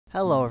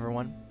Hello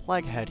everyone,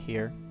 Plaguehead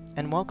here,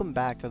 and welcome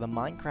back to the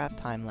Minecraft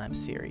Timelapse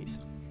series.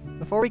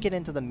 Before we get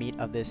into the meat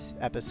of this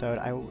episode,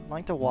 I would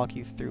like to walk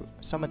you through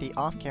some of the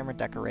off-camera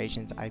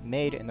decorations I've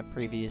made in the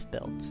previous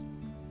builds.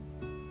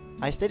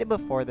 I stated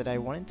before that I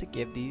wanted to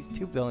give these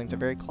two buildings a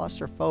very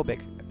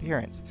claustrophobic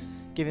appearance,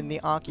 giving the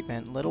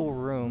occupant little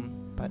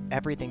room but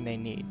everything they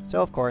need,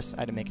 so of course I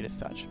had to make it as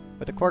such.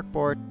 With a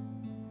corkboard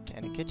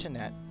and a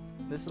kitchenette,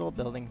 this little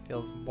building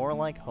feels more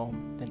like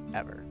home than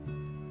ever.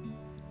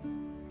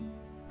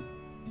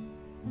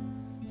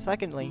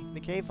 Secondly, the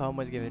cave home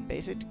was given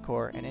basic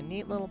decor and a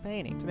neat little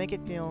painting to make it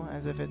feel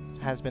as if it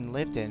has been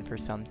lived in for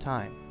some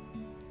time.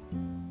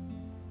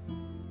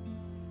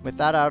 With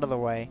that out of the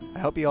way, I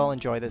hope you all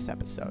enjoy this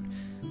episode.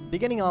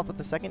 Beginning off with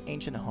the second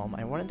ancient home,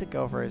 I wanted to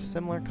go for a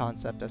similar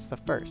concept as the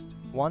first,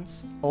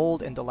 once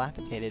old and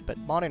dilapidated but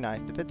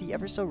modernized to fit the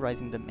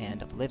ever-so-rising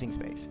demand of living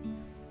space.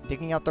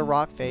 Digging out the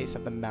rock face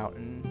of the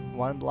mountain,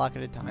 one block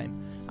at a time,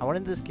 I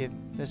wanted to give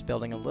this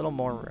building a little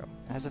more room,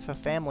 as if a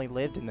family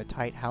lived in the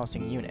tight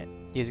housing unit.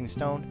 Using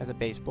stone as a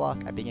base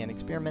block, I began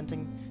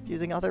experimenting,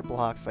 using other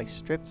blocks like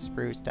stripped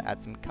spruce to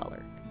add some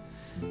color.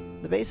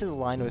 The base is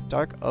lined with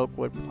dark oak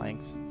wood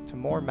planks to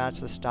more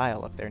match the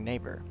style of their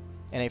neighbor,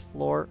 and a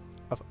floor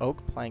of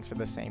oak planks for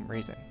the same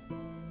reason.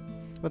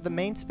 With the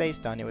main space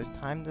done, it was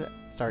time to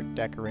start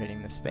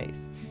decorating the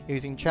space.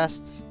 Using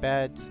chests,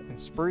 beds, and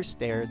spruce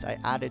stairs, I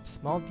added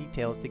small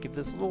details to give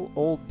this little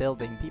old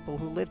building people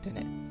who lived in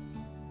it.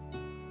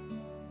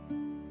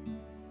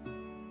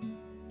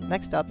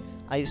 Next up,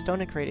 I used stone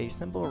to create a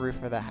simple roof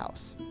for the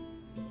house.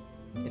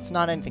 It's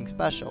not anything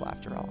special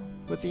after all.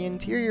 With the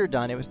interior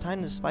done, it was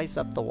time to spice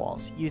up the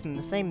walls. Using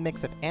the same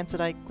mix of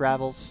andesite,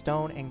 gravel,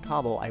 stone, and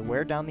cobble, I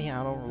wear down the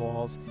outer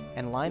walls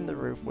and line the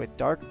roof with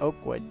dark oak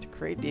wood to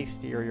create the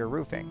exterior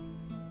roofing.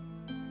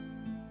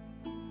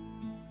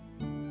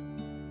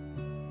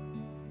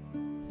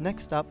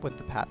 Next up with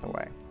the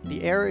pathway.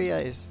 The area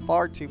is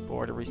far too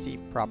poor to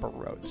receive proper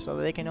roads, so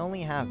they can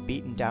only have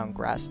beaten down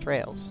grass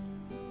trails.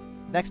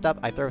 Next up,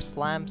 I throw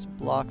slabs,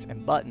 blocks,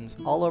 and buttons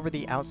all over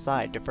the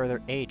outside to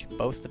further age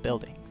both the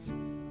buildings.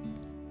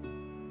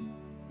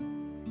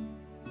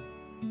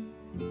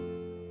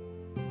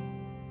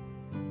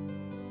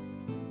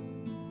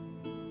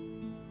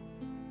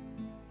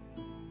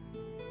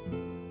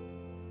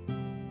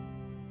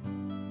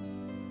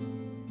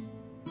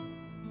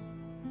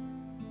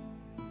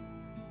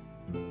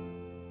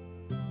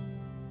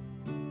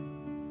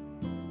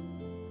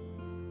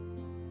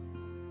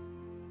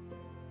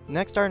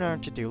 Next on our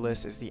to-do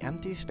list is the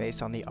empty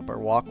space on the upper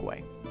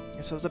walkway.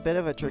 This was a bit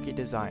of a tricky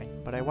design,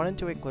 but I wanted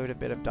to include a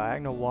bit of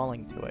diagonal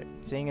walling to it,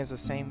 seeing as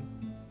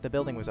the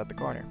building was at the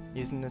corner.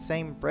 Using the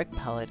same brick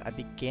pellet, I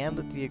began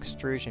with the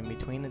extrusion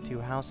between the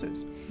two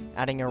houses,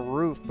 adding a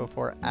roof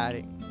before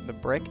adding the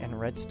brick and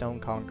redstone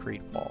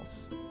concrete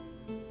walls.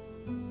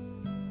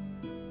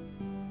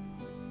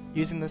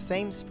 Using the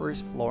same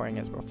spruce flooring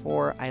as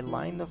before, I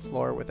lined the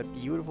floor with a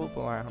beautiful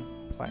brown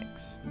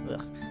planks.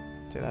 Ugh,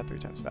 say that 3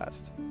 times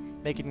fast.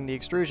 Making the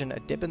extrusion a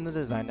dip in the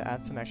design to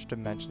add some extra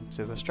dimension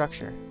to the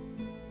structure.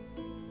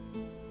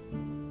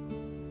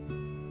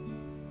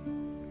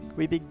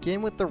 We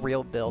begin with the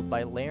real build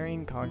by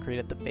layering concrete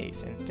at the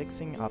base and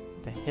fixing up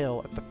the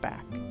hill at the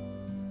back.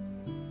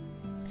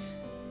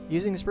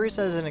 Using spruce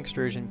as an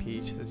extrusion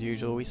piece as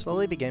usual, we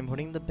slowly begin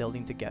putting the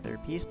building together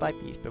piece by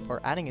piece before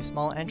adding a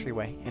small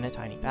entryway and a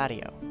tiny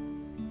patio.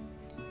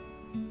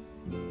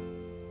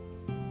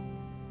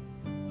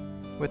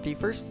 With the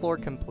first floor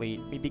complete,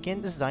 we begin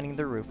designing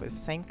the roof with the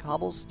same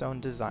cobblestone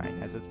design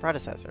as its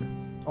predecessor,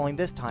 only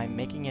this time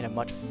making it a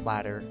much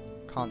flatter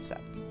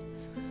concept.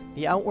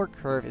 The outward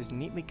curve is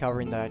neatly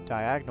covering the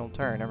diagonal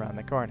turn around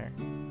the corner.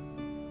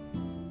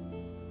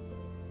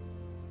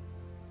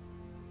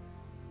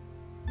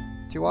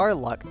 To our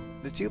luck,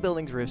 the two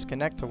buildings' roofs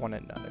connect to one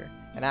another,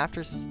 and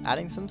after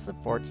adding some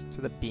supports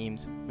to the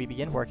beams, we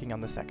begin working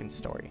on the second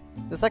story.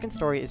 The second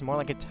story is more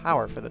like a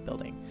tower for the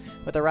building,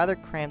 with a rather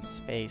cramped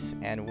space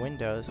and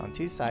windows on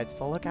two sides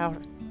to look out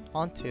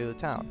onto the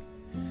town.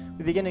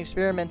 We begin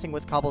experimenting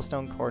with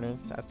cobblestone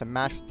corners as to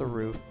match the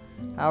roof,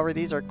 however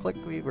these are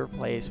quickly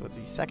replaced with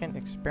the second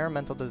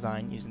experimental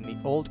design using the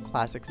old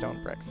classic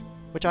stone bricks,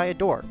 which I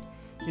adore,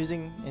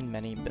 using in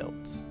many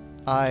builds.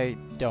 I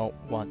don't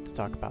want to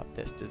talk about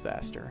this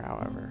disaster,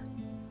 however.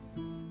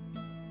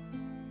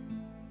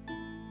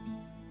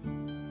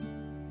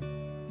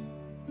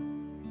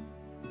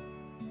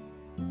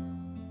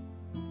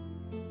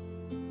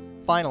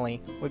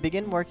 Finally, we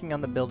begin working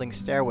on the building's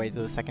stairway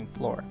to the second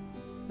floor.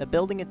 The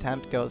building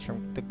attempt goes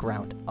from the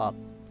ground up.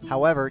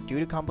 However, due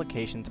to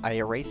complications, I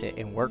erase it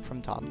and work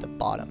from top to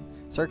bottom,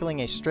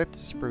 circling a stripped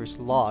spruce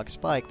log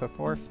spike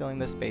before filling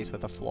the space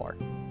with a floor.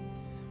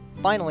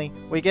 Finally,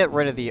 we get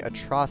rid of the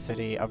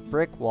atrocity of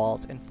brick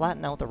walls and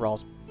flatten out the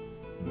walls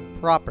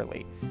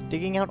properly,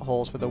 digging out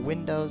holes for the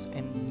windows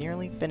and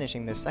nearly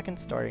finishing the second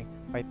story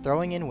by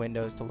throwing in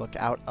windows to look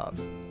out of.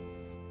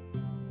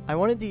 I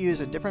wanted to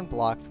use a different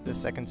block for the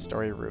second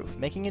story roof,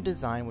 making a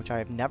design which I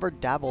have never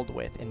dabbled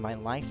with in my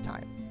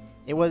lifetime.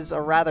 It was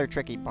a rather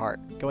tricky part,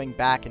 going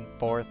back and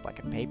forth like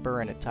a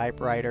paper and a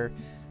typewriter,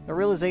 the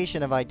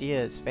realization of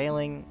ideas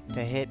failing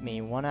to hit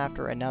me one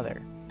after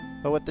another.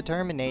 But with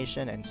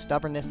determination and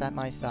stubbornness at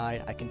my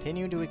side, I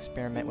continued to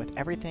experiment with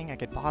everything I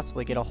could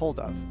possibly get a hold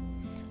of.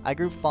 I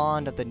grew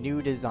fond of the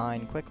new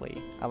design quickly.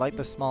 I liked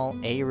the small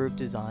A-roof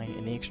design,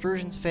 and the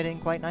extrusions fit in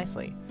quite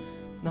nicely.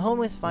 The home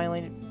was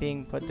finally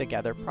being put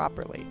together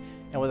properly,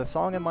 and with a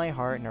song in my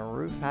heart and a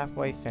roof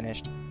halfway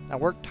finished, I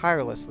worked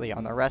tirelessly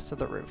on the rest of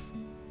the roof,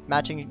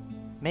 making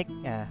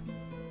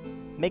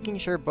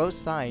sure both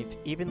sides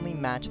evenly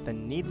matched the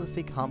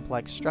needlessly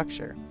complex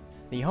structure.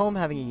 The home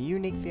having a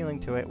unique feeling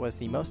to it was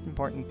the most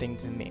important thing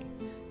to me,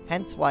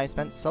 hence why I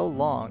spent so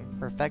long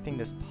perfecting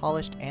this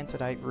polished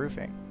andesite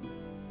roofing.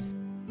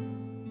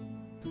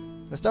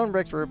 The stone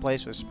bricks were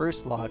replaced with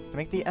spruce logs to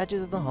make the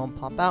edges of the home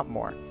pop out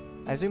more.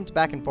 I zoomed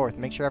back and forth to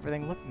make sure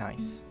everything looked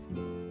nice,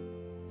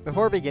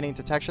 before beginning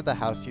to texture the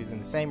house using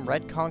the same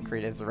red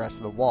concrete as the rest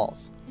of the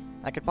walls.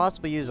 I could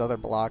possibly use other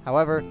block,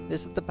 however,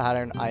 this is the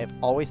pattern I have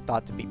always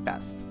thought to be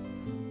best.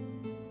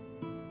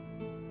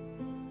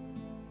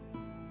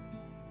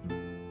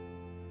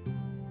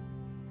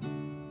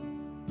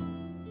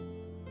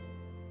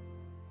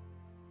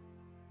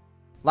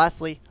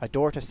 Lastly, a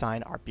door to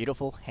sign our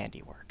beautiful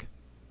handiwork.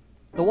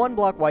 The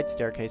one-block wide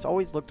staircase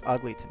always looked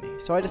ugly to me,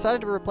 so I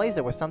decided to replace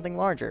it with something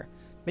larger.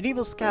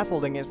 Medieval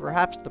scaffolding is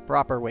perhaps the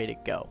proper way to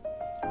go.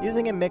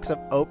 Using a mix of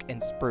oak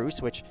and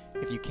spruce, which,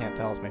 if you can't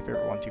tell, is my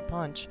favorite one to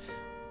punch,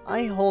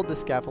 I hold the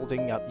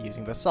scaffolding up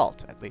using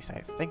basalt. At least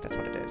I think that's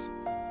what it is.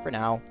 For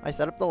now, I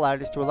set up the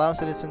ladders to allow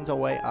citizens a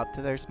way up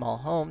to their small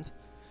homes,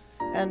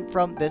 and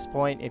from this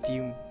point, if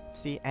you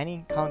see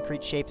any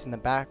concrete shapes in the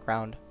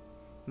background,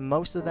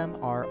 most of them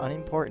are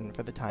unimportant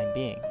for the time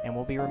being and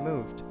will be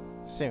removed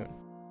soon.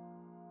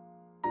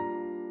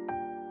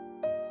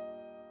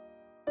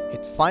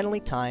 It's finally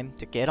time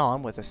to get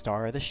on with the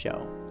star of the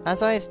show.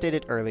 As I have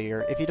stated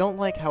earlier, if you don't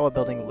like how a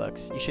building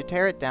looks, you should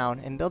tear it down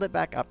and build it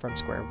back up from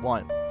square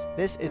one.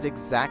 This is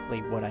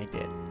exactly what I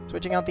did,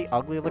 switching out the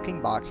ugly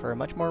looking box for a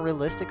much more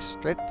realistic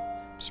stripped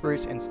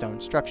spruce and stone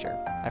structure.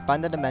 I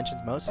find the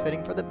dimensions most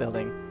fitting for the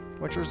building,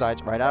 which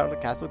resides right out of the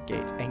castle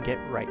gates, and get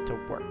right to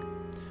work.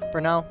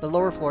 For now, the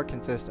lower floor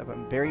consists of a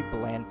very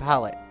bland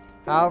palette.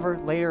 However,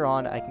 later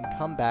on I can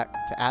come back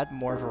to add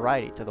more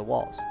variety to the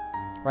walls.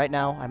 Right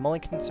now, I'm only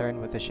concerned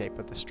with the shape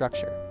of the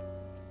structure.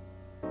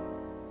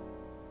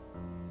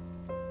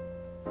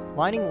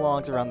 Lining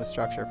logs around the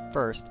structure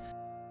first,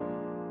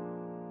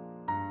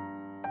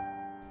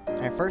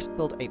 I first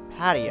built a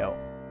patio,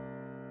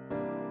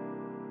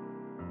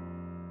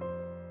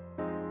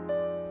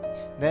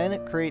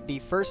 then create the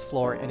first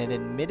floor in an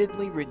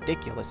admittedly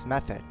ridiculous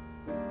method.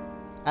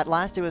 At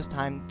last it was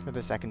time for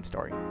the second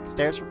story.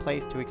 Stairs were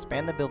placed to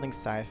expand the building's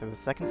size for the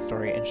second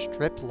story, and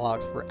stripped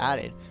logs were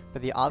added for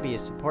the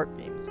obvious support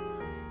beams.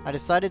 I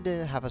decided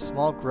to have a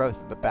small growth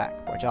at the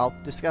back, which I'll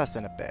discuss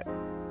in a bit.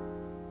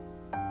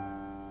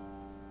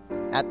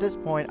 At this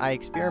point I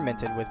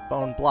experimented with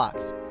bone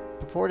blocks,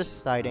 before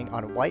deciding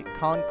on white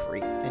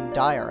concrete and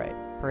diorite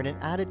for an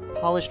added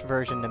polished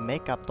version to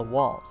make up the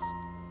walls.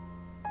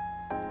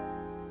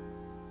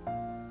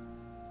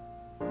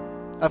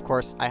 Of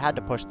course, I had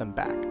to push them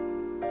back.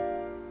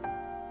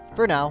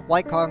 For now,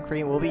 white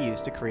concrete will be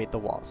used to create the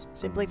walls,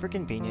 simply for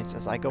convenience,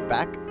 as I go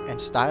back and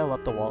style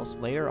up the walls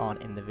later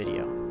on in the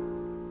video.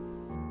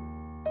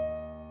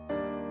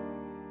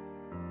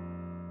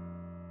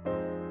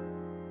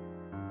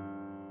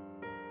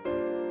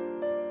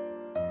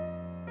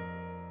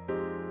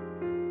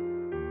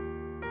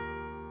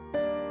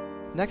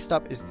 Next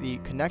up is the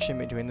connection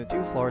between the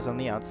two floors on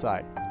the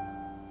outside.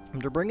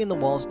 After bringing the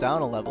walls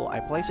down a level, I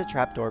place a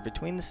trapdoor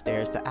between the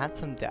stairs to add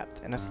some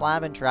depth, and a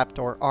slab and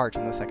trapdoor arch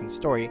on the second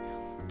story,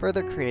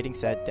 further creating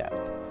said depth,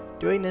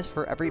 doing this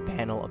for every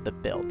panel of the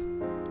build.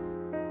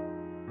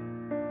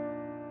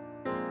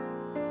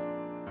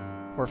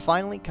 We're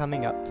finally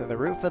coming up to the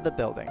roof of the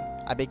building.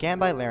 I began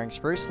by layering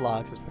spruce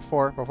logs as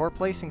before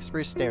placing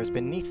spruce stairs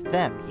beneath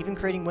them, even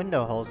creating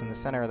window holes in the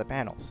center of the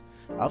panels.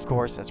 Of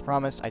course, as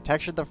promised, I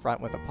textured the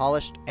front with a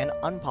polished and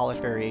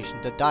unpolished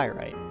variation to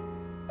diorite.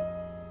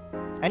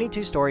 Any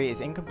two-story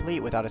is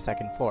incomplete without a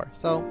second floor,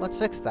 so let's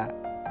fix that.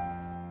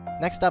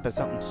 Next up is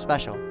something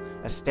special,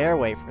 a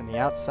stairway from the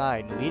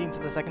outside leading to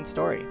the second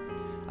story.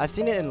 I've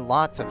seen it in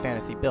lots of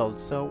fantasy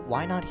builds, so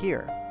why not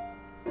here?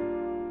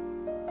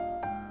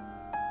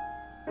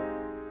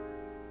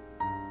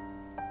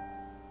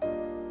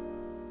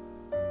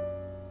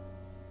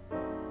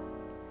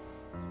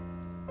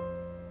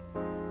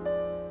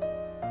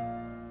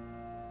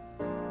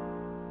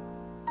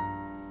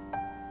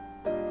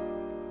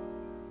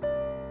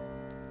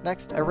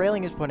 Next, a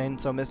railing is put in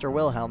so Mr.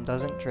 Wilhelm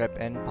doesn't trip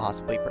and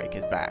possibly break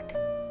his back.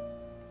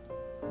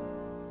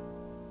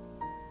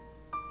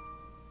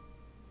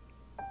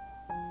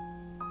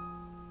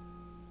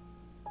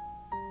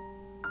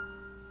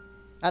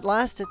 At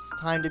last, it's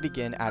time to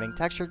begin adding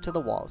texture to the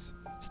walls.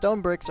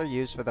 Stone bricks are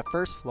used for the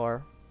first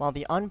floor, while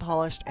the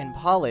unpolished and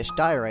polished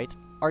diorites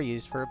are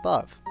used for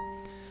above.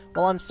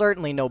 While I'm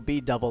certainly no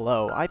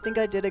B-double-O, I think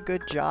I did a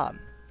good job.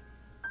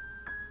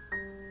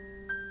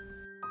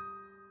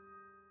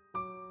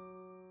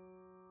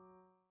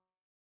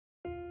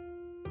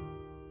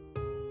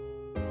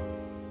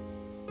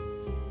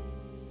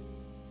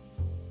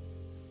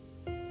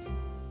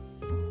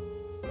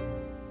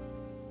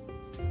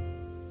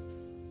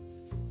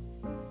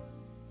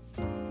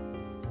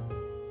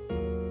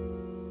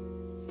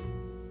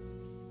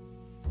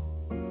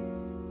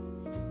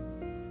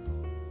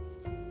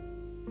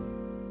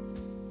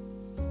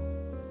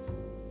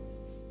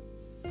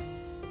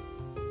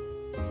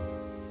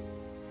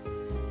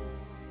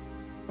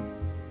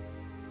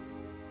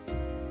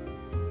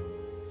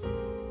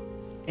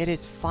 It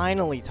is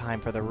finally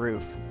time for the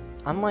roof.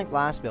 Unlike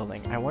last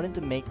building, I wanted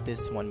to make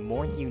this one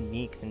more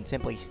unique than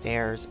simply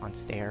stairs on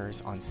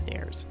stairs on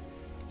stairs.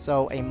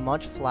 So a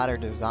much flatter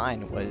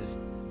design was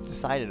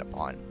decided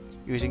upon.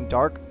 Using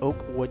dark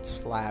oak wood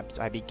slabs,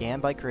 I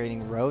began by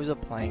creating rows of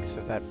planks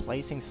so that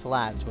placing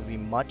slabs would be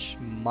much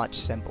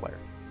simpler.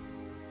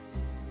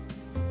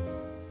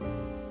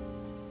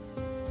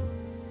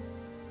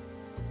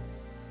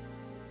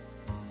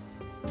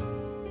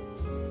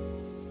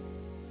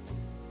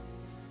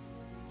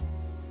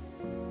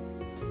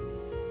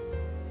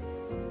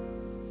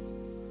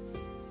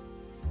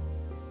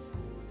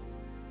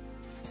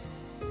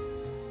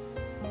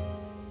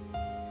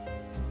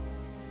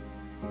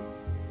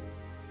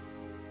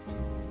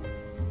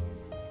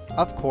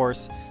 Of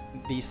course,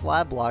 the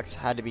slab blocks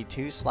had to be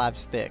 2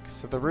 slabs thick,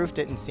 so the roof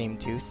didn't seem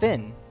too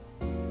thin.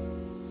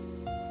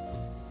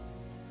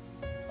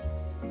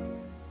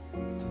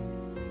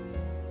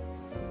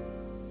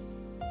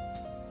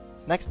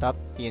 Next up,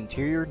 the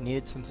interior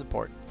needed some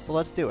support, so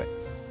let's do it.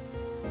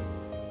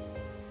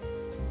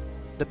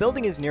 The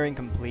building is nearing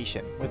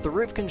completion. With the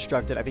roof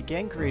constructed, I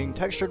began creating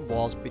textured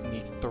walls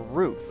beneath the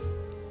roof.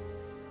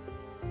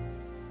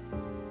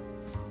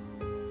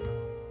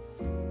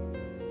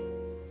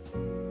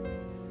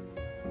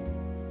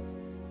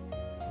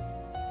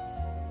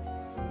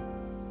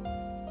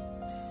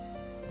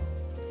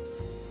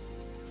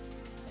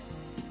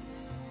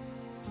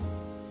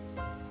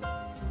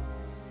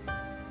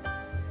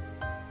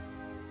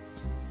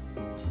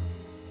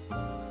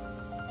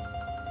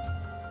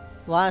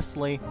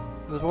 Lastly,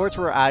 the boards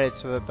were added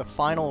so that the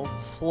final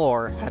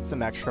floor had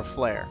some extra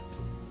flair.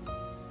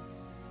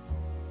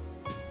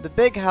 The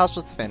big house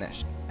was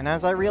finished, and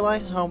as I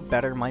realized how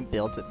better my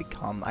builds had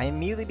become, I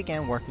immediately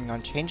began working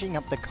on changing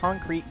up the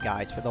concrete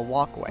guides for the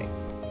walkway.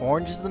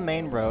 Orange is the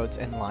main roads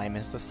and lime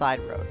is the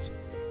side roads.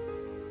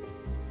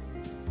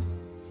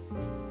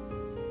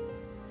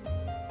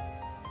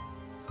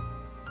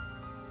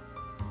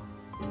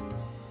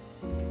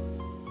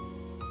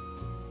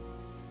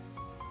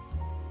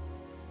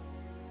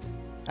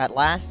 At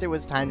last, it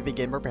was time to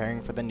begin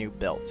preparing for the new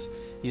builds.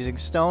 Using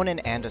stone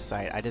and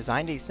andesite, I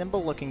designed a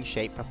simple looking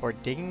shape before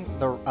digging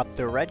up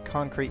the red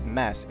concrete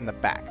mess in the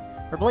back,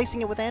 replacing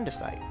it with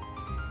andesite.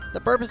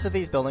 The purpose of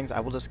these buildings I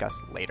will discuss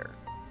later.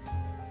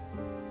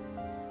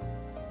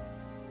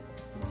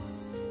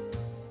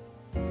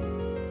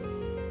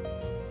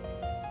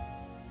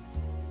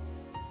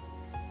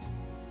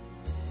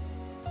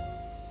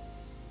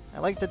 I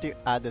like to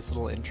add this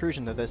little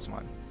intrusion to this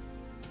one.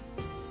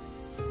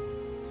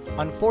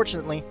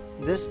 Unfortunately,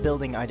 this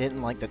building I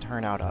didn't like the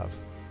turnout of.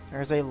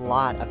 There is a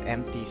lot of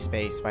empty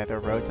space by the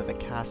road to the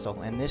castle,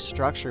 and this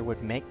structure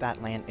would make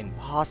that land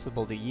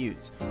impossible to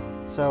use.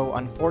 So,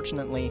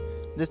 unfortunately,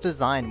 this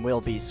design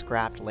will be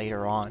scrapped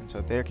later on,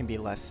 so there can be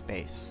less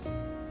space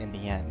in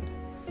the end.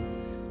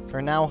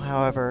 For now,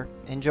 however,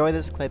 enjoy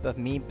this clip of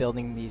me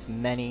building these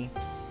many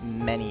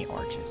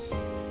arches.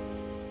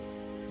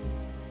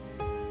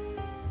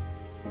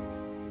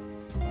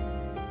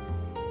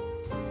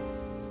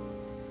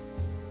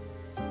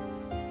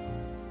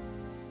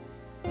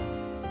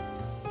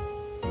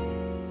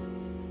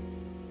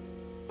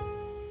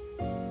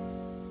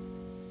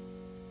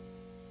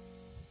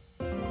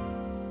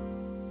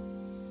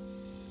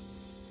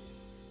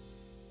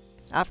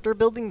 After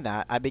building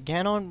that, I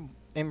began on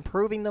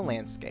improving the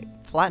landscape,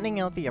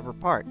 flattening out the upper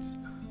parts.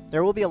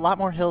 There will be a lot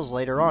more hills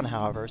later on,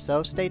 however,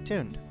 so stay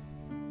tuned.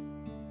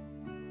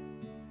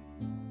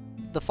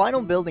 The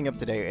final building of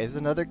today is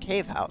another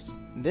cave house.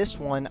 This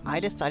one I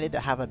decided to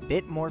have a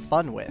bit more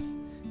fun with.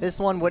 This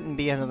one wouldn't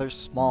be another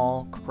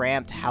small,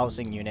 cramped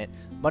housing unit,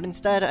 but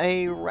instead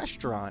a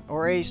restaurant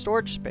or a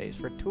storage space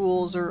for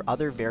tools or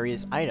other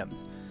various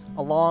items,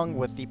 along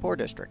with the poor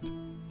district.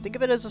 Think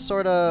of it as a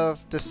sort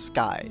of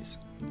disguise.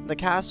 The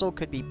castle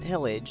could be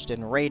pillaged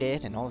and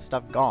raided and all the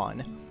stuff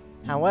gone.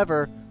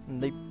 However,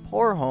 the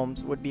poor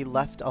homes would be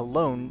left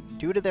alone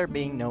due to there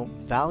being no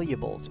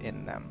valuables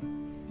in them.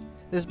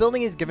 This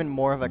building is given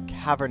more of a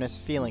cavernous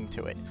feeling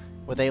to it,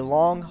 with a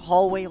long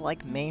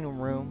hallway-like main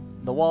room,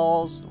 the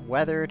walls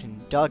weathered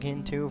and dug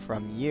into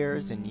from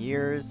years and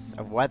years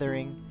of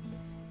weathering,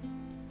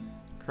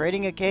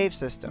 creating a cave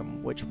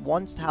system which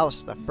once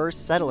housed the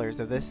first settlers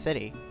of this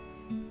city.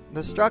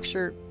 The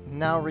structure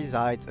now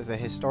resides as a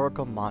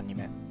historical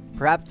monument,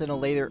 Perhaps in a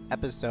later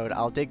episode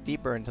I'll dig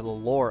deeper into the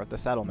lore of the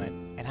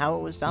settlement and how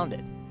it was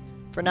founded.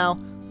 For now,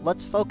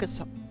 let's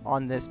focus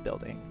on this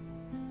building.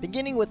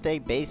 Beginning with a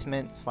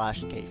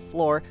basement/cave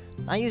floor,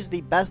 I use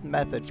the best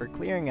method for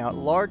clearing out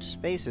large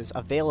spaces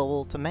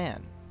available to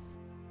man.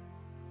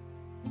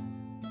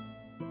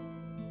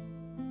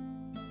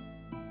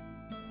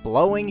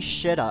 Blowing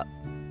shit up.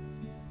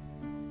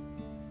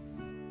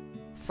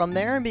 From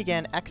there I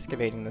began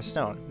excavating the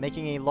stone,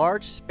 making a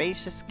large,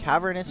 spacious,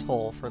 cavernous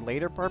hole for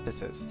later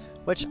purposes,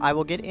 which I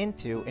will get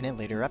into in a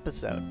later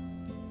episode.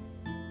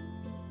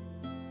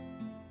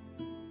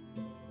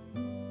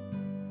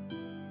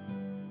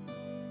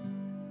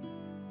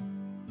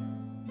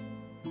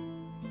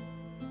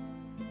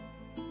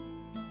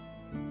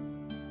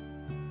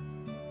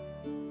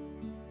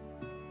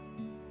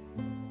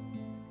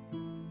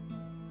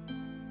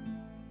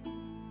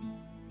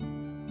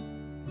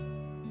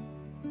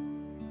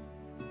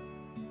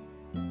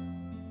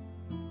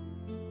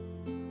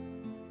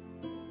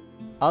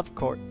 Of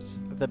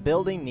course, the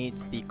building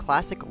needs the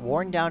classic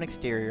worn-down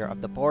exterior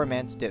of the poor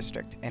man's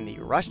district and the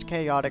rushed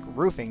chaotic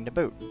roofing to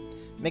boot.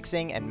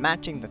 Mixing and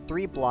matching the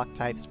three block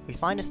types, we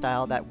find a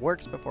style that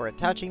works before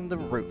attaching the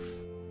roof.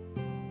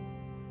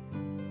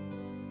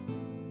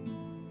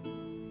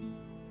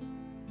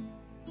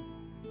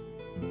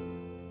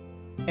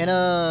 In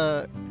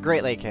a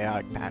greatly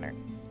chaotic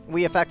pattern,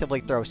 we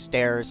effectively throw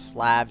stairs,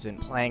 slabs,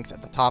 and planks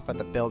at the top of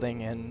the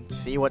building and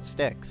see what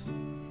sticks.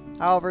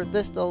 However,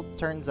 this still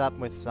turns up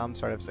with some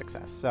sort of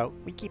success, so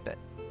we keep it.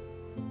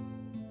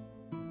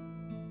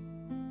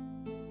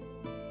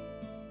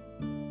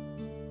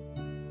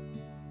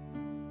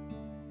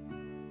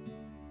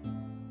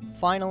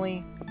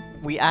 Finally,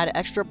 we add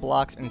extra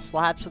blocks and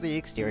slabs to the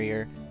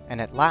exterior, and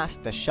at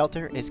last the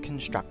shelter is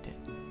constructed.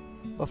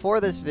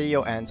 Before this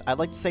video ends, I'd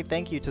like to say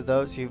thank you to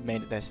those who've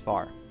made it this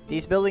far.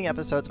 These building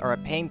episodes are a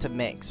pain to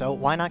make, so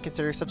why not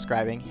consider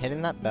subscribing,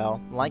 hitting that bell,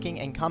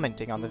 liking, and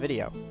commenting on the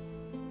video.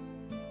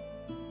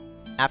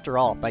 After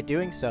all, by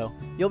doing so,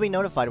 you'll be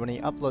notified when I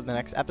upload the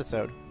next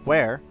episode,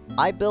 where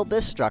I build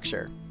this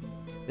structure.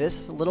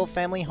 This little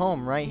family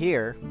home right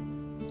here.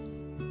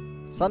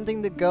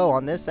 Something to go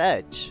on this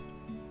edge.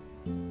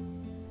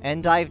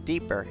 And dive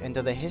deeper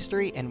into the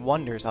history and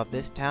wonders of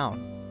this town.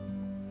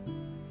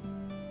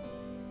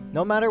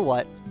 No matter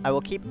what, I will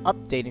keep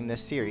updating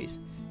this series,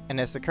 and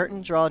as the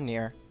curtains draw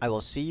near, I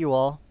will see you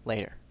all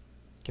later.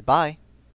 Goodbye.